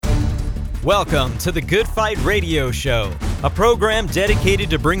Welcome to the Good Fight Radio Show, a program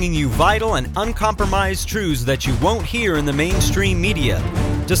dedicated to bringing you vital and uncompromised truths that you won't hear in the mainstream media,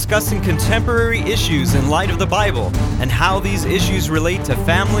 discussing contemporary issues in light of the Bible and how these issues relate to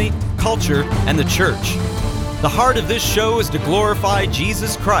family, culture, and the church. The heart of this show is to glorify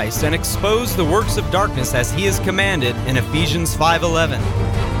Jesus Christ and expose the works of darkness as he is commanded in Ephesians 5:11.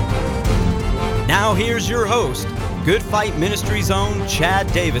 Now here's your host, Good Fight Ministries' own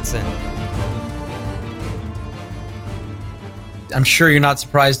Chad Davidson. I'm sure you're not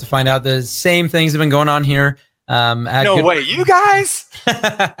surprised to find out the same things have been going on here. No way, you guys?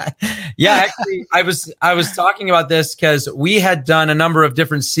 Yeah, actually, I was talking about this because we had done a number of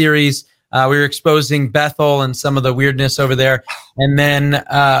different series. We were exposing Bethel and some of the weirdness over there. And then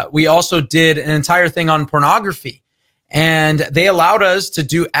we also did an entire thing on pornography. And they allowed us to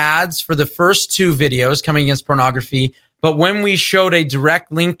do ads for the first two videos coming against pornography. But when we showed a direct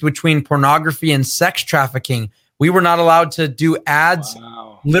link between pornography and sex trafficking, we were not allowed to do ads.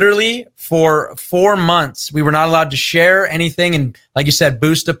 Wow. Literally for 4 months. We were not allowed to share anything and, like you said,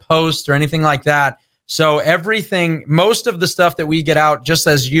 boost a post or anything like that. So everything, most of the stuff that we get out, just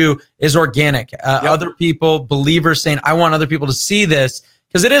as you, is organic. Other people, believers saying, I want other people to see this,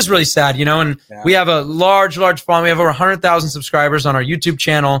 because it is really sad, you know, and we have a large following. We have over 100,000 subscribers on our YouTube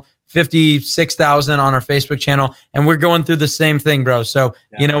channel, 56,000 on our Facebook channel, and we're going through the same thing, bro. So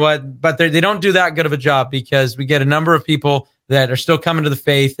you know what? But they don't do that good of a job, because we get a number of people that are still coming to the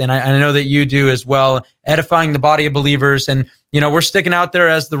faith, and I know that you do as well, edifying the body of believers. And you know, we're sticking out there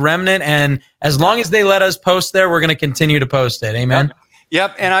as the remnant, and as long as they let us post there, we're going to continue to post it. Amen.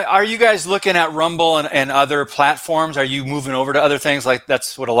 Yep. And are you guys looking at Rumble and other platforms? Are you moving over to other things? Like,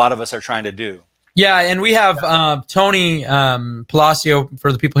 that's what a lot of us are trying to do. Yeah, and we have Tony Palacio,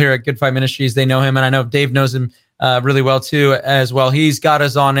 for the people here at Good Fight Ministries. They know him, and I know Dave knows him really well too as well. He's got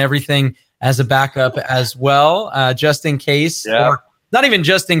us on everything as a backup as well, just in case. Yeah. Or not even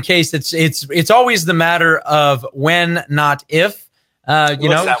just in case. It's always the matter of when, not if. You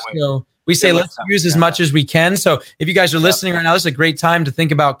know, so we say let's use as much as we can. So if you guys are listening right now, this is a great time to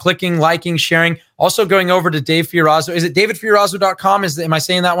think about clicking, liking, sharing. Also going over to Dave Fiorazo. Is it davidfiorazo.com? Am I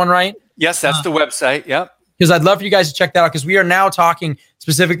saying that one right? Yes, that's the website. Yep. Because I'd love for you guys to check that out, because we are now talking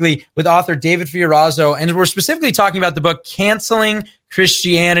specifically with author David Fiorazo, and we're specifically talking about the book Canceling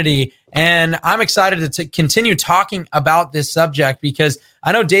Christianity. And I'm excited to continue talking about this subject, because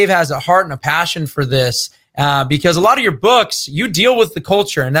I know Dave has a heart and a passion for this, because a lot of your books, you deal with the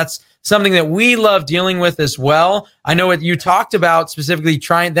culture, and that's something that we love dealing with as well. I know what you talked about, specifically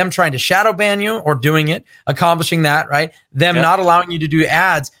trying to shadow ban you, or doing it, accomplishing that, right? Them not allowing you to do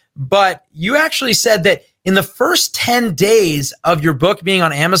ads. But you actually said that in the first 10 days of your book being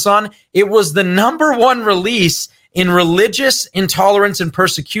on Amazon, it was the #1 release in religious intolerance and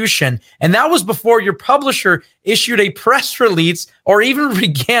persecution. And that was before your publisher issued a press release or even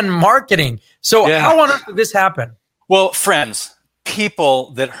began marketing. So how on earth did this happen? Well, friends,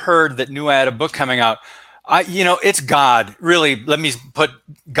 people that knew I had a book coming out, it's God. Really, let me put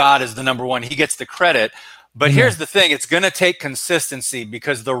God as the #1. He gets the credit. But here's the thing. It's going to take consistency,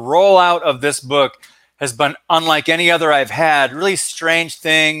 because the rollout of this book has been unlike any other I've had. Really strange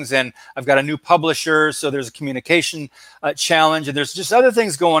things. And I've got a new publisher, so there's a communication challenge, and there's just other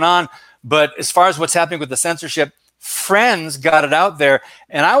things going on. But as far as what's happening with the censorship, friends got it out there,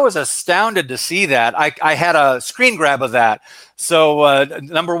 and I was astounded to see that. I had a screen grab of that. So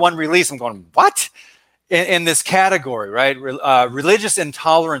 #1 release, I'm going, what? In this category, right? Religious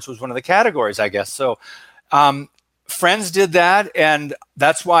intolerance was one of the categories, I guess. So friends did that, and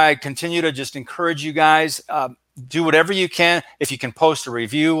that's why I continue to just encourage you guys, do whatever you can. If you can post a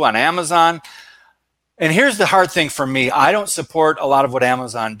review on Amazon. And here's the hard thing for me. I don't support a lot of what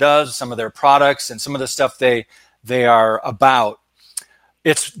Amazon does, some of their products and some of the stuff they are about.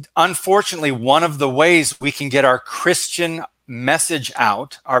 It's unfortunately one of the ways we can get our Christian message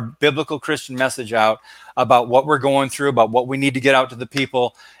out, our biblical Christian message out, about what we're going through, about what we need to get out to the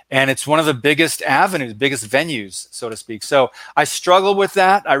people. And it's one of the biggest avenues, biggest venues, so to speak. So I struggle with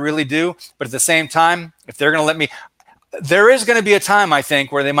that. I really do. But at the same time, if they're going to let me, there is going to be a time, I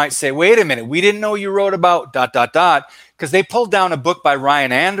think, where they might say, wait a minute, we didn't know you wrote about ... Because they pulled down a book by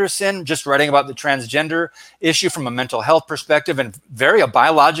Ryan Anderson, just writing about the transgender issue from a mental health perspective, and a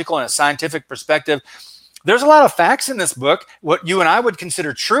biological and a scientific perspective. There's a lot of facts in this book, what you and I would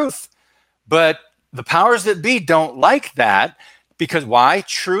consider truth, but the powers that be don't like that, because why?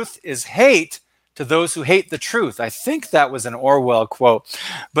 Truth is hate to those who hate the truth. I think that was an Orwell quote.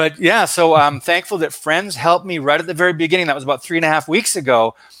 But yeah, so I'm thankful that friends helped me right at the very beginning. That was about 3.5 weeks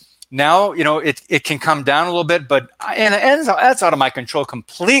ago. Now, it can come down a little bit, but that's out of my control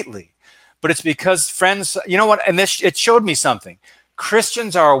completely. but it's because friends, you know what? And it showed me something.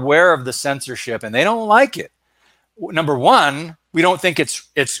 Christians are aware of the censorship and they don't like it. Number one, we don't think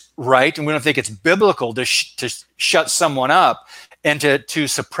it's right, and we don't think it's biblical to shut someone up and to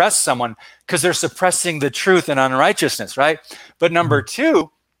suppress someone, because they're suppressing the truth and unrighteousness, right? But number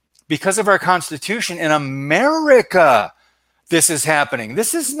two, because of our Constitution in America, this is happening.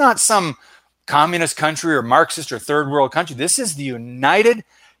 This is not some communist country or Marxist or third world country. This is the United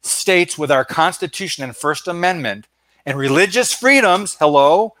States with our Constitution and First Amendment and religious freedoms.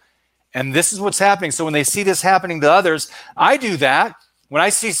 Hello. And this is what's happening. So when they see this happening to others, I do that. When I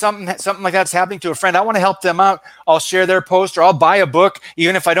see something like that's happening to a friend, I want to help them out. I'll share their post, or I'll buy a book,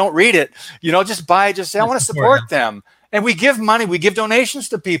 even if I don't read it. Just say, I want to support them. And we give money, we give donations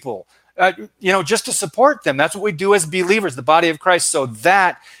to people, just to support them. That's what we do as believers, the body of Christ. So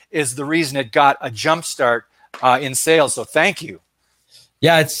that is the reason it got a jump start in sales. So thank you.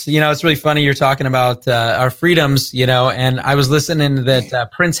 Yeah, it's really funny you're talking about our freedoms, and I was listening to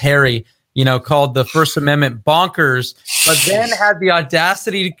that Prince Harry, called the First Amendment bonkers, but then had the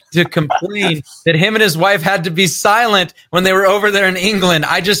audacity to complain that him and his wife had to be silent when they were over there in England.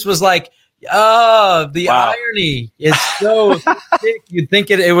 I just was like, oh, the irony is so thick. You'd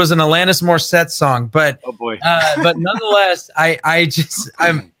think it was an Alanis Morissette song, but oh boy. But nonetheless,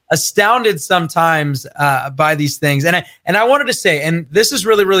 I'm astounded sometimes by these things. And I wanted to say, and this is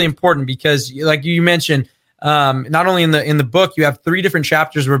really, really important, because like you mentioned, not only in the book, you have 3 different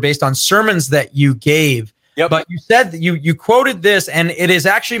chapters were based on sermons that you gave. Yep. But you said that you quoted this, and it is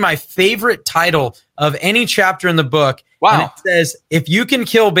actually my favorite title of any chapter in the book. Wow. And it says, if you can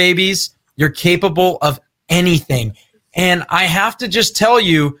kill babies, you're capable of anything. And I have to just tell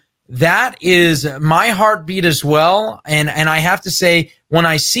you, that is my heartbeat as well. And I have to say, when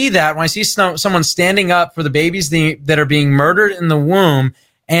I see someone standing up for the babies that are being murdered in the womb,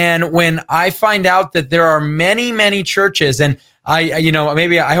 and when I find out that there are many, many churches, and I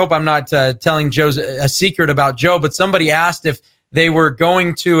hope I'm not telling Joe a secret about Joe, but somebody asked if they were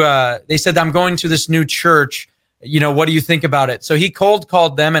going to, they said, I'm going to this new church. What do you think about it? So he cold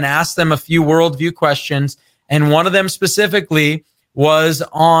called them and asked them a few worldview questions. And one of them specifically was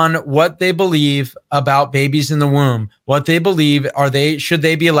on what they believe about babies in the womb, what they believe, should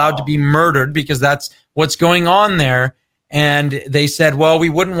they be allowed to be murdered, because that's what's going on there. And they said, well, we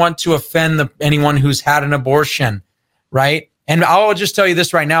wouldn't want to offend anyone who's had an abortion, right? And I'll just tell you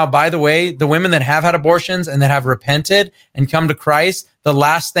this right now, by the way, the women that have had abortions and that have repented and come to Christ, the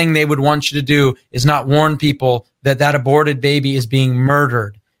last thing they would want you to do is not warn people that aborted baby is being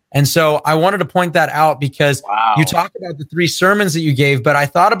murdered. And so I wanted to point that out, because you talked about the 3 sermons that you gave, but I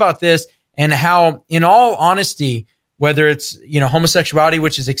thought about this and how, in all honesty, whether it's, homosexuality,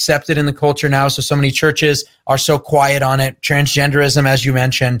 which is accepted in the culture now, so many churches are so quiet on it, transgenderism, as you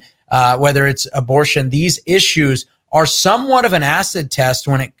mentioned, whether it's abortion, these issues are somewhat of an acid test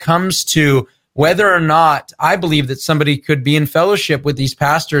when it comes to whether or not I believe that somebody could be in fellowship with these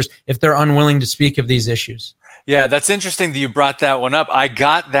pastors if they're unwilling to speak of these issues. Yeah, that's interesting that you brought that one up. I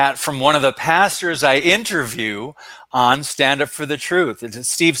got that from one of the pastors I interview on Stand Up for the Truth. It's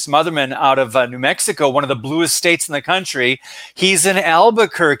Steve Smotherman out of New Mexico, one of the bluest states in the country. He's in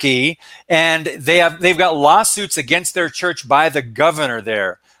Albuquerque, and they've got lawsuits against their church by the governor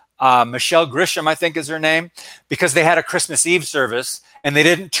there. Michelle Grisham, I think is her name, because they had a Christmas Eve service and they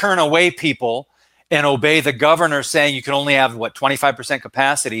didn't turn away people and obey the governor saying you can only have 25%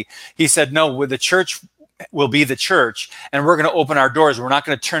 capacity. He said, no, the church will be the church, and we're going to open our doors. We're not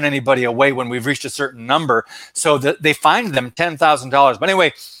going to turn anybody away when we've reached a certain number. So they fined them $10,000. But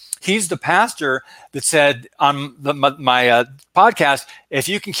anyway, he's the pastor that said on my podcast, if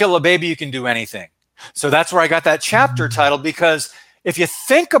you can kill a baby, you can do anything. So that's where I got that chapter title, because if you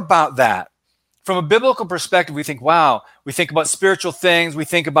think about that from a biblical perspective, we think, wow, we think about spiritual things, we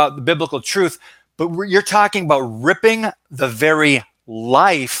think about the biblical truth, but you're talking about ripping the very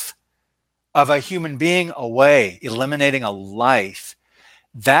life of a human being away, eliminating a life.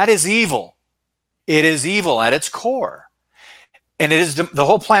 That is evil. It is evil at its core. And it is the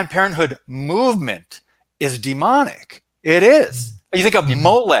whole Planned Parenthood movement is demonic. It is. You think of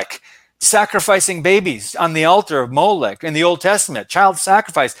Molech sacrificing babies on the altar of Molech in the Old Testament, child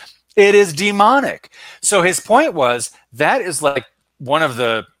sacrifice. It is demonic. So his point was that is like one of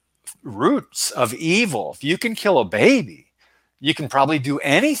the roots of evil. If you can kill a baby, you can probably do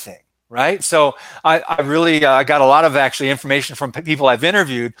anything. Right. So I really got a lot of actually information from people I've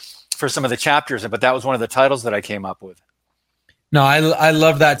interviewed for some of the chapters, but that was one of the titles that I came up with. No, I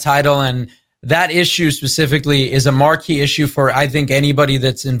love that title. And that issue specifically is a marquee issue for, I think, anybody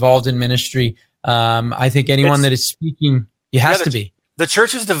that's involved in ministry. I think anyone that is speaking, it has to be. The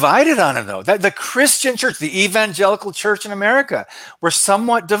church is divided on it, though. The Christian church, the evangelical church in America, we're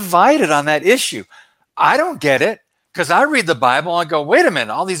somewhat divided on that issue. I don't get it, because I read the Bible and I go, wait a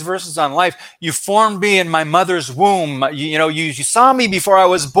minute, all these verses on life. You formed me in my mother's womb. You saw me before I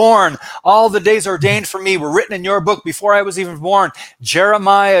was born. All the days ordained for me were written in your book before I was even born.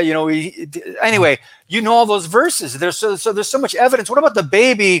 Jeremiah, anyway, you know all those verses. There's so much evidence. What about the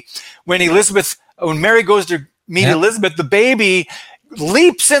baby when Mary goes to meet Elizabeth, the baby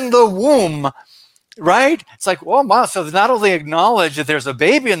leaps in the womb, right? It's like, oh, wow. So they not only acknowledge that there's a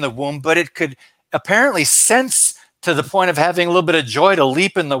baby in the womb, but it could apparently sense to the point of having a little bit of joy to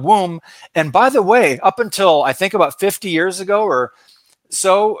leap in the womb. And by the way, up until I think about 50 years ago or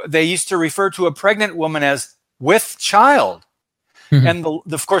so, they used to refer to a pregnant woman as with child. Mm-hmm. And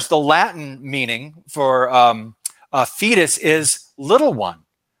of course, the Latin meaning for a fetus is little one,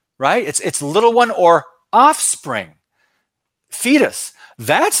 right? It's little one or offspring. Fetus.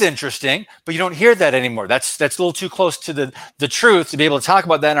 That's interesting, but you don't hear that anymore. That's a little too close to the truth to be able to talk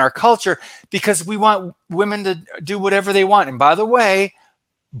about that in our culture, because we want women to do whatever they want. And by the way,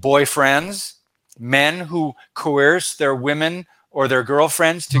 boyfriends, men who coerce their women or their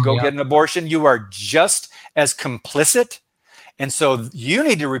girlfriends to go get an abortion, you are just as complicit. And so you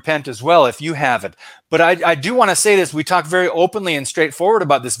need to repent as well if you haven't. But I do want to say this. We talk very openly and straightforward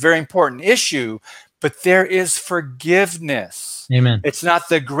about this very important issue, but there is forgiveness. Amen. It's not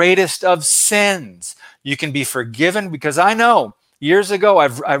the greatest of sins. You can be forgiven, because I know years ago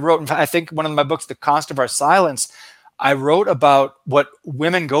I wrote, I think one of my books, The Cost of Our Silence, I wrote about what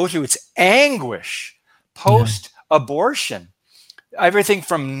women go through. It's anguish post-abortion. Everything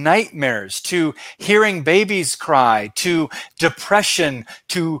from nightmares to hearing babies cry to depression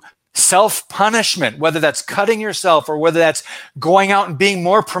to self-punishment, whether that's cutting yourself or whether that's going out and being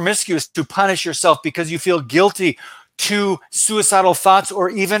more promiscuous to punish yourself because you feel guilty, to suicidal thoughts or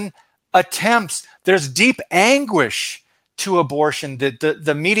even attempts. There's deep anguish to abortion that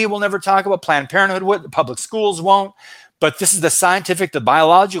the media will never talk about. Planned Parenthood would, the public schools won't. But this is the scientific, the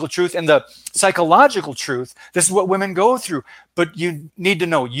biological truth, and the psychological truth. This is what women go through. But you need to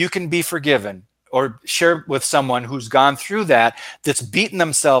know you can be forgiven, or share with someone who's gone through that's beaten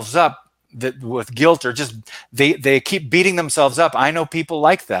themselves up with guilt, or just they keep beating themselves up. I know people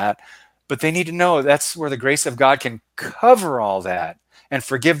like that, but they need to know that's where the grace of God can cover all that and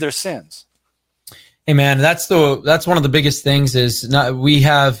forgive their sins. Hey man, that's one of the biggest things is we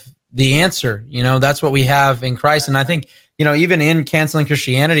have the answer. That's what we have in Christ. And I think, even in Canceling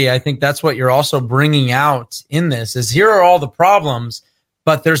Christianity, I think that's what you're also bringing out in this is here are all the problems,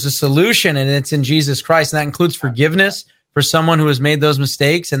 but there's a solution, and it's in Jesus Christ. And that includes forgiveness for someone who has made those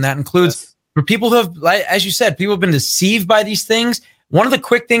mistakes. And that includes for people who have, as you said, people have been deceived by these things. One of the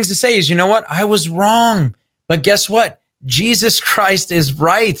quick things to say is, you know what? I was wrong. But guess what? Jesus Christ is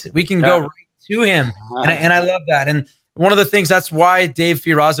right. We can go right to him. And I love that. And one of the things, that's why Dave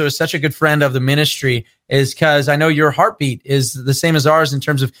Fiorazo is such a good friend of the ministry, is because I know your heartbeat is the same as ours in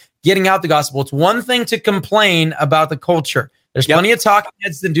terms of getting out the gospel. It's one thing to complain about the culture. There's plenty of talking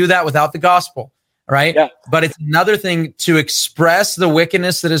heads that do that without the gospel, right? Yeah. But it's another thing to express the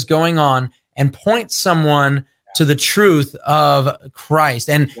wickedness that is going on and point someone to the truth of Christ.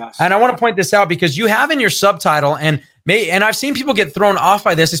 And I want to point this out because you have in your subtitle, and I've seen people get thrown off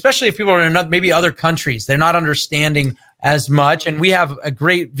by this, especially if people are in maybe other countries. They're not understanding as much. And we have a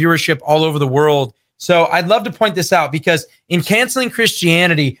great viewership all over the world. So I'd love to point this out because in Canceling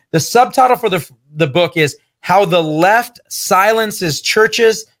Christianity, the subtitle for the book is How the Left Silences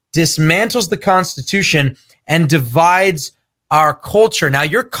Churches, Dismantles the Constitution, and Divides our Culture. Now,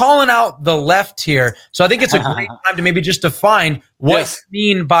 you're calling out the left here. So I think it's a great time to maybe just define what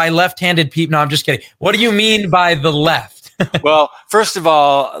you mean by left-handed people. No, I'm just kidding. What do you mean by the left? Well, first of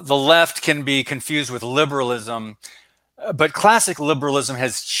all, the left can be confused with liberalism. But classic liberalism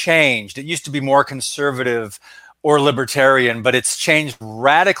has changed. It used to be more conservative or libertarian, but it's changed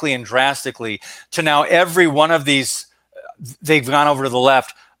radically and drastically to now every one of these, they've gone over to the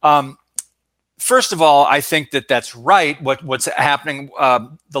left. First of all, I think that's right. What's happening,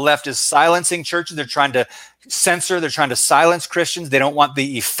 the left is silencing churches. They're trying to censor. They're trying to silence Christians. They don't want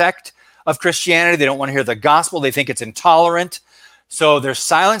the effect of Christianity. They don't want to hear the gospel. They think it's intolerant. So they're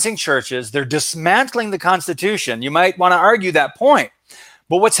silencing churches. They're dismantling the Constitution. You might want to argue that point.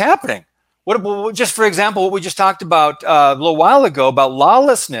 But what's happening? Just for example, what we just talked about a little while ago about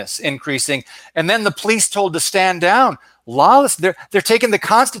lawlessness increasing, and then the police told to stand down. They're taking the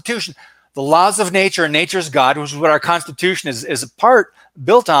Constitution, the laws of nature and nature's God, which is what our Constitution is a part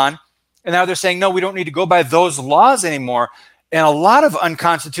built on. And now they're saying, no, we don't need to go by those laws anymore. and a lot of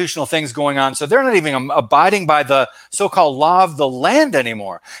unconstitutional things going on. So they're not even abiding by the so-called law of the land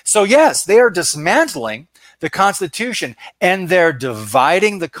anymore. So yes, they are dismantling the Constitution, and they're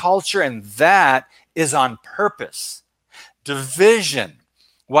dividing the culture, and that is on purpose. Division.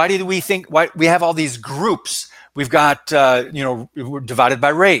 Why do we think we have all these groups? We've got, we're divided by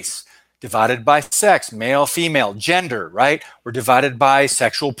race, divided by sex, male, female, gender, right? We're divided by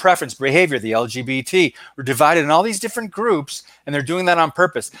sexual preference, behavior, the LGBT. We're divided in all these different groups, and they're doing that on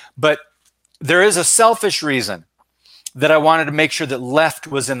purpose. But there is a selfish reason that I wanted to make sure that left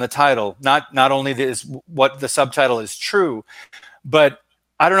was in the title. Not only is what the subtitle is true, but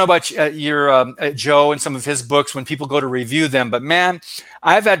I don't know about your Joe and some of his books when people go to review them, but man,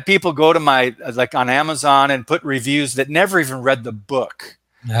 I've had people go to my, like on Amazon, and put reviews that never even read the book.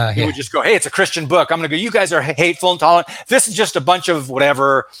 He would just go, hey, it's a Christian book. I'm going to go, you guys are hateful, intolerant. This is just a bunch of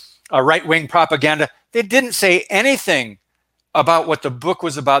whatever, right-wing propaganda. They didn't say anything about what the book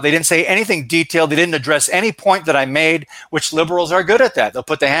was about. They didn't say anything detailed. They didn't address any point that I made, which liberals are good at that. They'll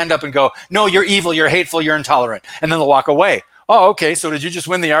put the hand up and go, no, you're evil, you're hateful, you're intolerant. And then they'll walk away. Oh, okay, so did you just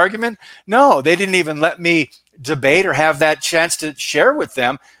win the argument? No, they didn't even let me debate or have that chance to share with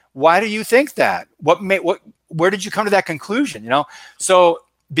them. Why do you think that? Where did you come to that conclusion? So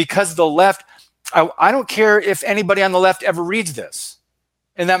because the left, I don't care if anybody on the left ever reads this.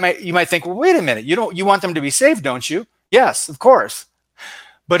 And you might think, well, wait a minute, you want them to be saved, don't you? Yes, of course.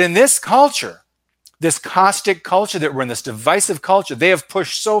 But in this culture, this caustic culture that we're in, this divisive culture, they have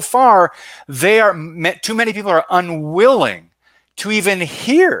pushed so far, too many people are unwilling to even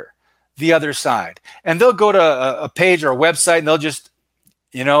hear the other side. And they'll go to a page or a website, and they'll just,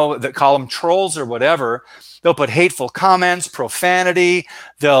 they call them trolls or whatever. They'll put hateful comments, profanity.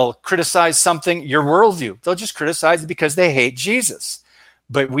 They'll criticize something, your worldview. They'll just criticize it because they hate Jesus.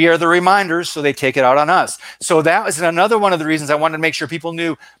 But we are the reminders, so they take it out on us. So that was another one of the reasons I wanted to make sure people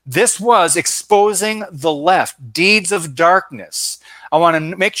knew this was exposing the left, deeds of darkness. I want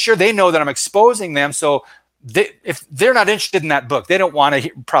to make sure they know that I'm exposing them, so if they're not interested in that book, they don't want to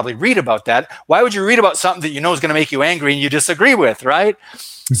probably read about that. Why would you read about something that you know is going to make you angry and you disagree with, right?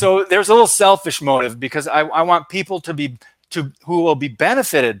 So there's a little selfish motive, because I want people who will be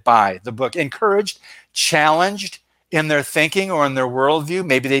benefited by the book, encouraged, challenged in their thinking or in their worldview.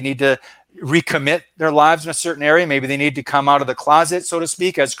 Maybe they need to recommit their lives in a certain area. Maybe they need to come out of the closet, so to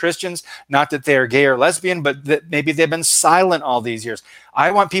speak, as Christians. Not that they're gay or lesbian, but that maybe they've been silent all these years.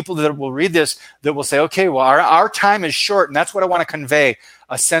 I want people that will read this that will say, okay, well, our time is short. And that's what I want to convey,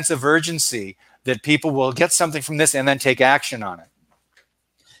 a sense of urgency that people will get something from this and then take action on it.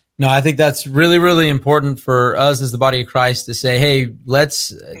 No, I think that's really, really important for us as the body of Christ to say, hey,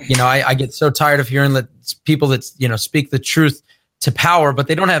 let's, I get so tired of hearing that people that, speak the truth to power, but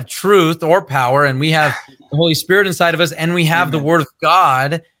they don't have truth or power. And we have the Holy Spirit inside of us, and we have the Word of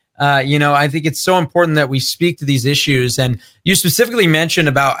God. I think it's so important that we speak to these issues. And you specifically mentioned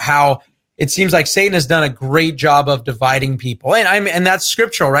about how it seems like Satan has done a great job of dividing people. And that's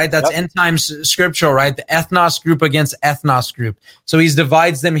scriptural, right? That's end times scriptural, right? The ethnos group against ethnos group. So he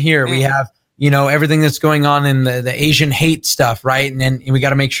divides them here. We have, everything that's going on in the Asian hate stuff, right? And we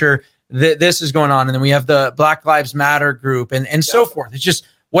got to make sure that this is going on. And then we have the Black Lives Matter group and so forth. It's just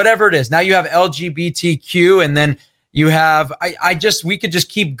whatever it is. Now you have LGBTQ, and then you have, we could just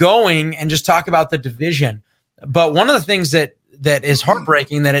keep going and just talk about the division. But one of the things that is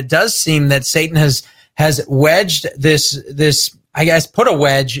heartbreaking, that it does seem that Satan has wedged this, I guess, put a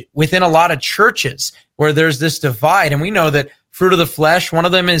wedge within a lot of churches where there's this divide. And we know that fruit of the flesh, one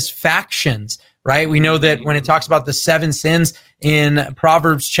of them is factions, right? We know that when it talks about the 7 sins in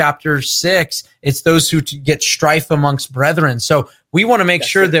Proverbs chapter 6, it's those who get strife amongst brethren. So we want to make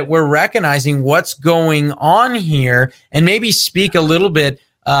sure that we're recognizing what's going on here, and maybe speak a little bit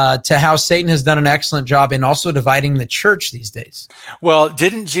to how Satan has done an excellent job in also dividing the church these days. Well,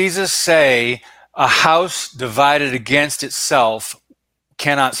 didn't Jesus say a house divided against itself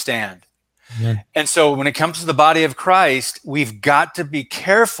cannot stand? Amen. And so when it comes to the body of Christ, we've got to be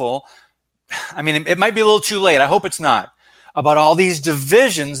careful. I mean, it might be a little too late. I hope it's not. About all these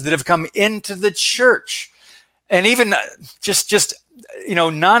divisions that have come into the church. And even just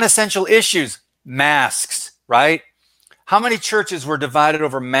non-essential issues, masks, right? How many churches were divided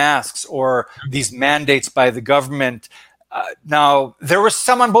over masks or these mandates by the government? Now, there was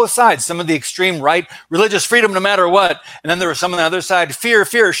some on both sides, some of the extreme right, religious freedom no matter what. And then there was some on the other side, fear,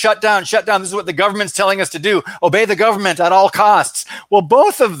 shut down. This is what the government's telling us to do. Obey the government at all costs. Well,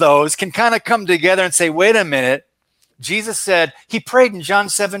 both of those can kind of come together and say, wait a minute. Jesus said, he prayed in John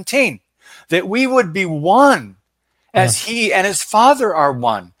 17 that we would be one as he and his Father are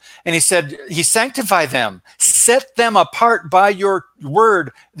one. And he said, he sanctified them, set them apart by your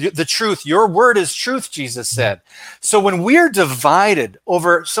word, the truth. Your word is truth, Jesus said. So when we're divided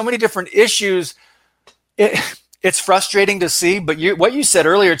over so many different issues, it's frustrating to see, but what you said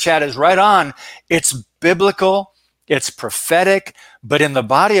earlier, Chad, is right on. It's biblical, it's prophetic, but in the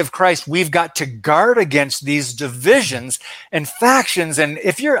body of Christ, we've got to guard against these divisions and factions. And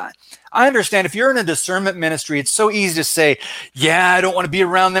I understand if you're in a discernment ministry, it's so easy to say, yeah, I don't want to be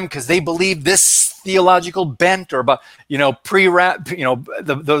around them because they believe this theological bent or about,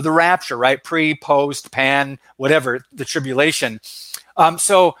 the rapture, right? Pre, post, pan, whatever, the tribulation.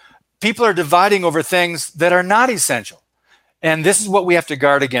 So people are dividing over things that are not essential. And this is what we have to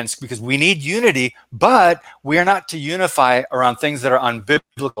guard against, because we need unity, but we are not to unify around things that are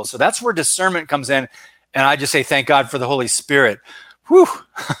unbiblical. So that's where discernment comes in. And I just say, thank God for the Holy Spirit. Whew.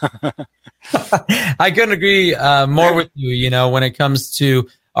 I couldn't agree more with you. When it comes to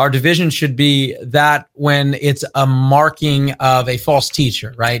our division should be that when it's a marking of a false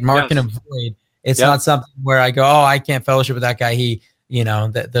teacher, right? Marking a void. It's not something where I go, oh, I can't fellowship with that guy.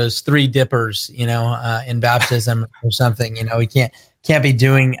 Those three dippers, in baptism or something, we can't be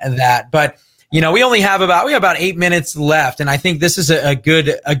doing that. But, we only have about 8 minutes left. And I think this is a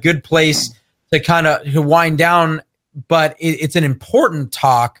good place to kind of wind down. But it's an important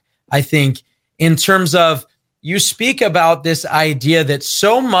talk, I think, in terms of you speak about this idea that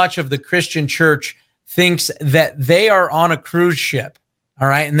so much of the Christian church thinks that they are on a cruise ship. All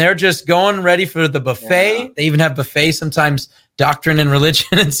right. And they're just going ready for the buffet. Yeah. They even have buffet sometimes, doctrine and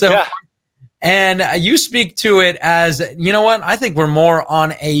religion and so forth. And you speak to it as, you know what, I think we're more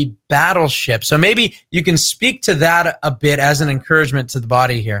on a battleship. So maybe you can speak to that a bit as an encouragement to the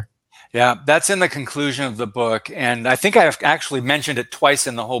body here. Yeah, that's in the conclusion of the book. And I think I've actually mentioned it twice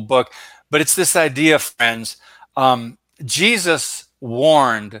in the whole book, but it's this idea, friends. Jesus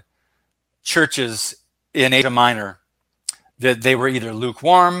warned churches in Asia Minor that they were either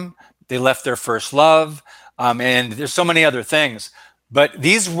lukewarm, they left their first love, and there's so many other things. But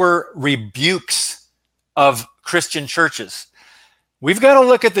these were rebukes of Christian churches. We've got to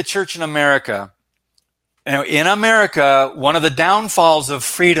look at the church in America. In America, one of the downfalls of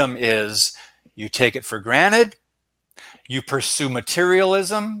freedom is you take it for granted, you pursue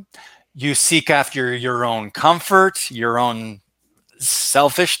materialism, you seek after your own comfort, your own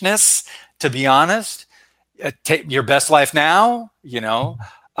selfishness, to be honest. Take your best life now,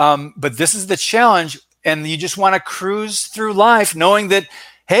 but this is the challenge, and you just want to cruise through life knowing that,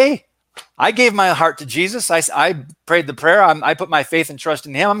 hey, I gave my heart to Jesus. I prayed the prayer. I put my faith and trust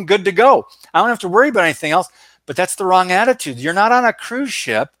in him. I'm good to go. I don't have to worry about anything else. But that's the wrong attitude. You're not on a cruise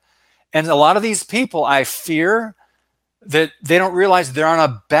ship. And a lot of these people, I fear that they don't realize they're on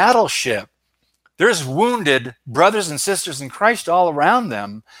a battleship. There's wounded brothers and sisters in Christ all around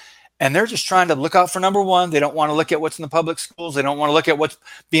them. And they're just trying to look out for number one. They don't want to look at what's in the public schools. They don't want to look at what's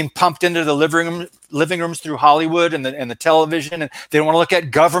being pumped into the living rooms through Hollywood and the television. And they don't want to look at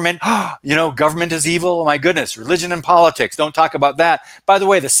government. Government is evil. Oh, my goodness. Religion and politics. Don't talk about that. By the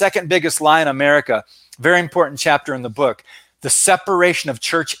way, the second biggest lie in America, very important chapter in the book, the separation of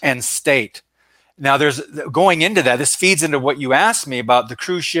church and state. Now, there's going into that. This feeds into what you asked me about the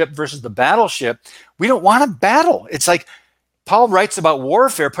cruise ship versus the battleship. We don't want to battle. It's like, Paul writes about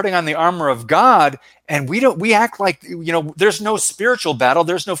warfare, putting on the armor of God, and we act like, there's no spiritual battle,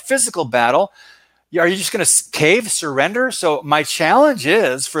 there's no physical battle. Are you just going to cave, surrender? So my challenge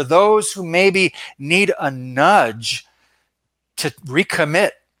is for those who maybe need a nudge to recommit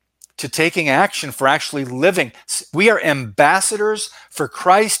to taking action, for actually living. We are ambassadors for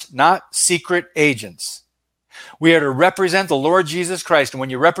Christ, not secret agents. We are to represent the Lord Jesus Christ. And when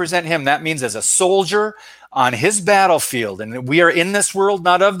you represent him, that means as a soldier on his battlefield. And we are in this world,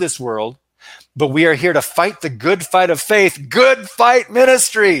 not of this world, but we are here to fight the good fight of faith. Good Fight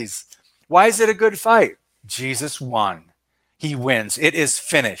Ministries. Why is it a good fight? Jesus won. He wins. It is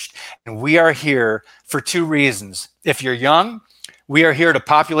finished. And we are here for two reasons. If you're young, we are here to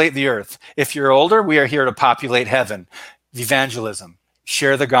populate the earth. If you're older, we are here to populate heaven. Evangelism.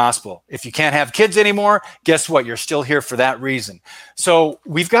 Share the gospel. If you can't have kids anymore, guess what? You're still here for that reason. So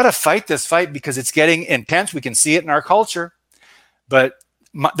we've got to fight this fight because it's getting intense. We can see it in our culture. But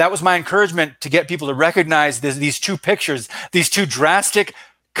that was my encouragement, to get people to recognize these two pictures, these two drastic,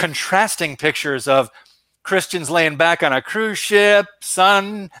 contrasting pictures of Christians laying back on a cruise ship,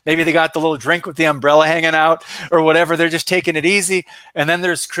 sun, maybe they got the little drink with the umbrella hanging out or whatever. They're just taking it easy. And then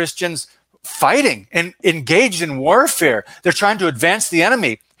there's Christians fighting and engaged in warfare. They're trying to advance the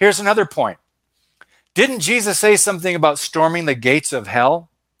enemy. Here's another point. Didn't Jesus say something about storming the gates of hell?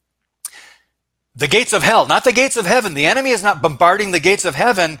 The gates of hell, not the gates of heaven. The enemy is not bombarding the gates of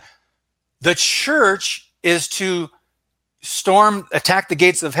heaven. The church is to attack the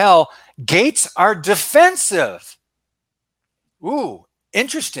gates of hell. Gates are defensive. Ooh,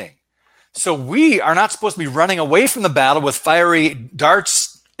 interesting. So we are not supposed to be running away from the battle with fiery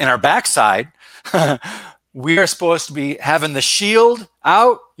darts in our backside. We are supposed to be having the shield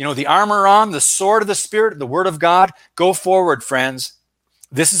out, the armor on, the sword of the Spirit, the word of God. Go forward, friends.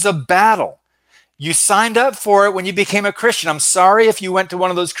 This is a battle. You signed up for it when you became a Christian. I'm sorry if you went to one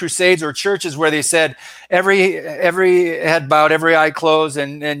of those crusades or churches where they said every head bowed, every eye closed,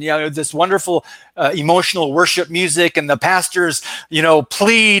 and this wonderful emotional worship music, and the pastors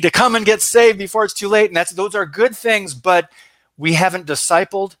plea to come and get saved before it's too late. And those are good things, but we haven't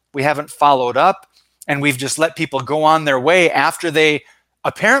discipled, we haven't followed up, and we've just let people go on their way after they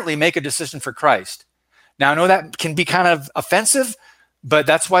apparently make a decision for Christ. Now I know that can be kind of offensive, but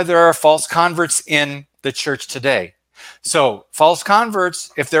that's why there are false converts in the church today. So false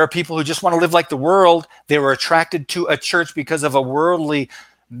converts, if there are people who just want to live like the world, they were attracted to a church because of a worldly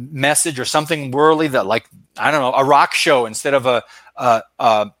message or something worldly, that, like, I don't know, a rock show instead of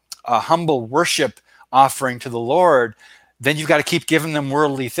a humble worship offering to the Lord, then you've got to keep giving them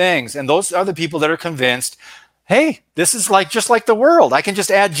worldly things. And those are the people that are convinced, hey, this is just like the world. I can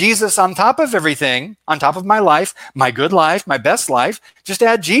just add Jesus on top of everything, on top of my life, my good life, my best life. Just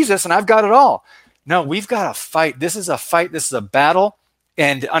add Jesus and I've got it all. No, we've got to fight. This is a fight. This is a battle.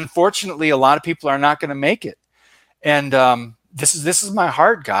 And unfortunately, a lot of people are not going to make it. And this is my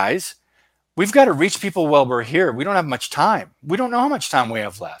heart, guys. We've got to reach people while we're here. We don't have much time. We don't know how much time we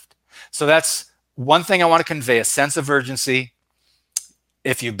have left. So that's one thing I want to convey, a sense of urgency.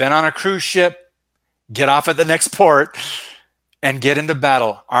 If you've been on a cruise ship, get off at the next port and get into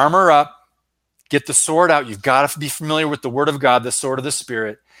battle. Armor up, get the sword out. You've got to be familiar with the word of God, the sword of the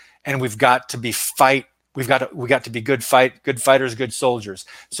Spirit, and we've got to be we got to be good fighters, good soldiers.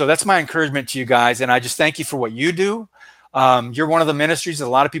 So that's my encouragement to you guys, and I just thank you for what you do. You're one of the ministries that a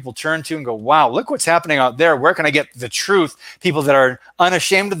lot of people turn to and go, wow, look what's happening out there. Where can I get the truth? People that are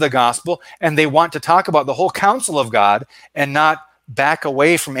unashamed of the gospel, and they want to talk about the whole counsel of God and not back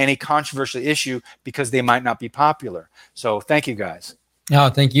away from any controversial issue because they might not be popular. So thank you, guys. Oh,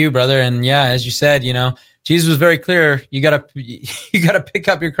 thank you, brother. And yeah, as you said, Jesus was very clear. You gotta pick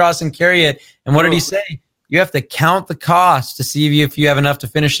up your cross and carry it. And what did he say? You have to count the cost to see if you have enough to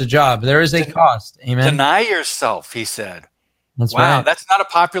finish the job. There is a cost. Amen. Deny yourself, he said. That's wow, right. That's not a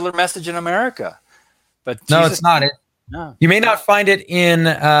popular message in America. But no, Jesus, it's not. No. You may not find it in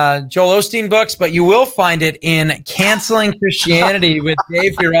Joel Osteen books, but you will find it in Canceling Christianity with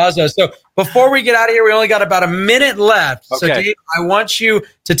Dave Fiorazo. So before we get out of here, we only got about a minute left. Okay. So Dave, I want you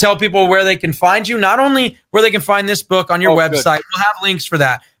to tell people where they can find you, not only where they can find this book on your website, good. We'll have links for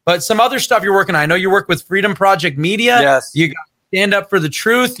that, but some other stuff you're working on. I know you work with Freedom Project Media. Yes. You got Stand Up for the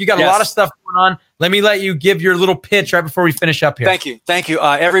Truth. You got a lot of stuff going on. Let you give your little pitch right before we finish up here. Thank you.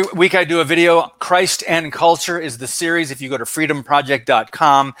 Every week I do a video. Christ and Culture is the series. If you go to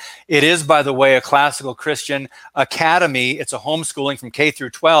freedomproject.com, it is, by the way, a classical Christian academy. It's a homeschooling from K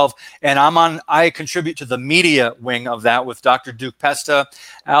through 12. And I contribute to the media wing of that with Dr. Duke Pesta,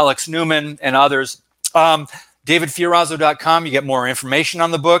 Alex Newman, and others. DavidFiorazo.com, you get more information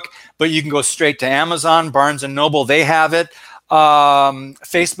on the book, but you can go straight to Amazon, Barnes & Noble, they have it.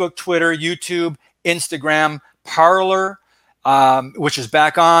 Facebook, Twitter, YouTube, Instagram, Parler, which is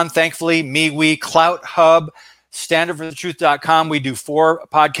back on, thankfully, MeWe, Clout Hub, StandUpForTheTruth.com. We do 4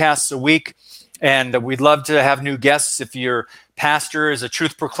 podcasts a week, and we'd love to have new guests. If your pastor is a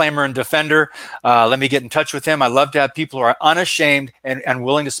truth proclaimer and defender, let me get in touch with him. I love to have people who are unashamed and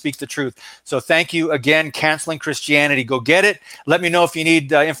willing to speak the truth. So thank you again, Canceling Christianity. Go get it. Let me know if you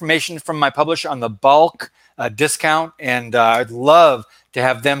need information from my publisher on the bulk discount, and I'd love to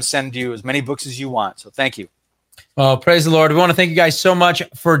have them send you as many books as you want. So thank you. Well, praise the Lord. We want to thank you guys so much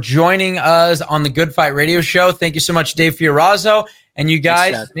for joining us on the Good Fight Radio Show. Thank you so much, Dave Fiorazo. And you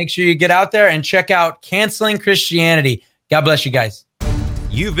guys, make sure you get out there and check out Canceling Christianity. God bless you guys.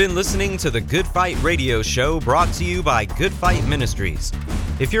 You've been listening to the Good Fight Radio Show, brought to you by Good Fight Ministries.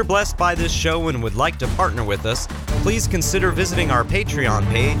 If you're blessed by this show and would like to partner with us, please consider visiting our Patreon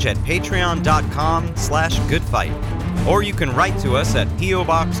page at patreon.com/goodfight. Or you can write to us at P.O.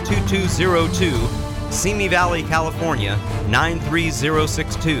 Box 2202, Simi Valley, California,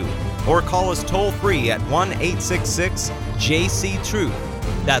 93062. Or call us toll-free at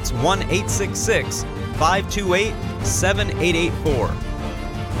 1-866-JC-TRUTH. That's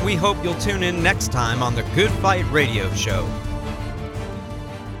 1-866-528-7884. We hope you'll tune in next time on the Good Fight Radio Show.